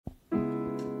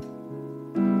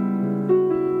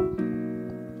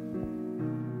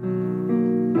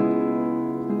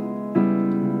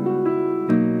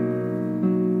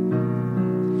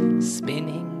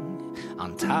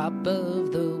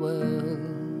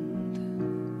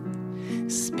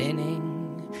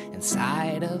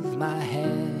inside of my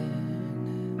head.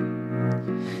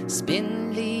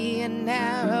 Spindly and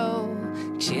narrow,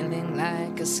 chilling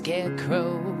like a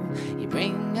scarecrow, you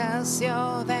bring us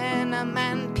your venom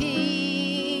and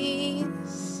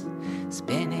peace,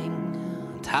 spinning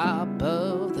on top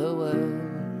of the world,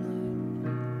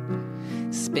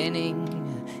 spinning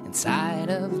inside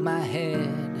of my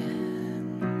head.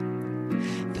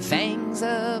 The fangs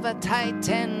of a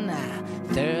titan,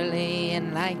 thoroughly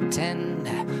enlightened,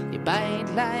 you bite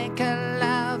like a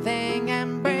loving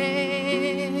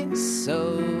embrace.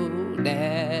 So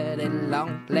daddy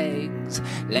long legs,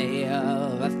 lay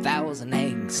of 1,000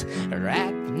 eggs,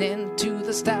 Arachnid to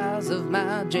the stars of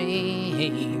my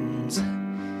dreams.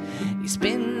 You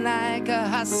spin like a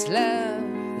hustler,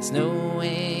 there's no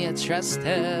way I trust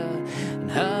her, and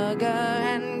hug her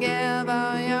and give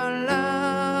her your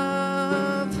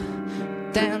love.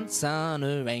 Dance on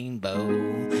a rainbow,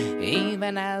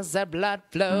 even as the blood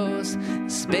flows,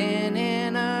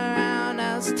 spinning around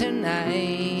us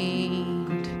tonight.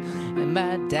 And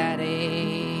my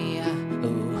daddy,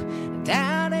 oh,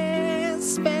 daddy,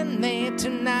 spin me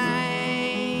tonight.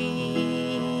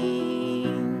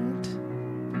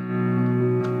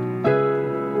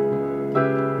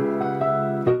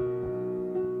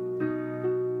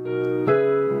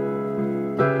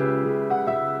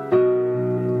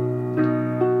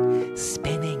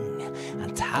 Spinning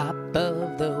on top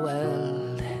of the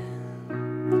world,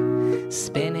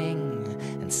 spinning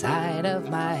inside of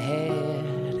my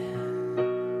head.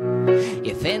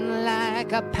 You're thin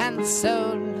like a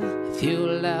pencil,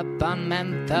 fueled up on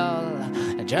menthol,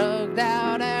 drugged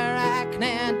out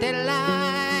Arachnid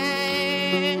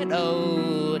delight.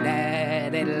 Oh,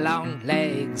 daddy long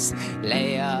legs,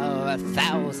 lay of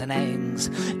 1,000 eggs,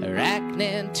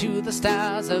 Arachnid to the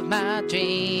stars of my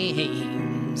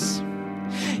dreams.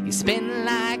 You spin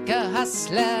like a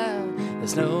hustler,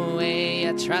 there's no way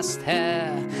I trust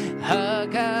her,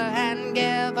 hug her and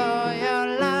give her your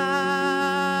love.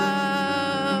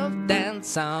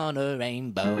 Dance on a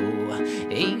rainbow,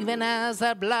 even as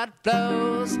the blood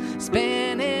flows,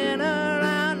 spinning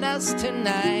around us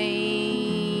tonight.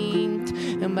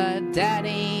 But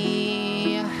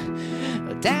daddy,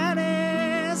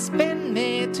 daddy, spin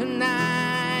me tonight.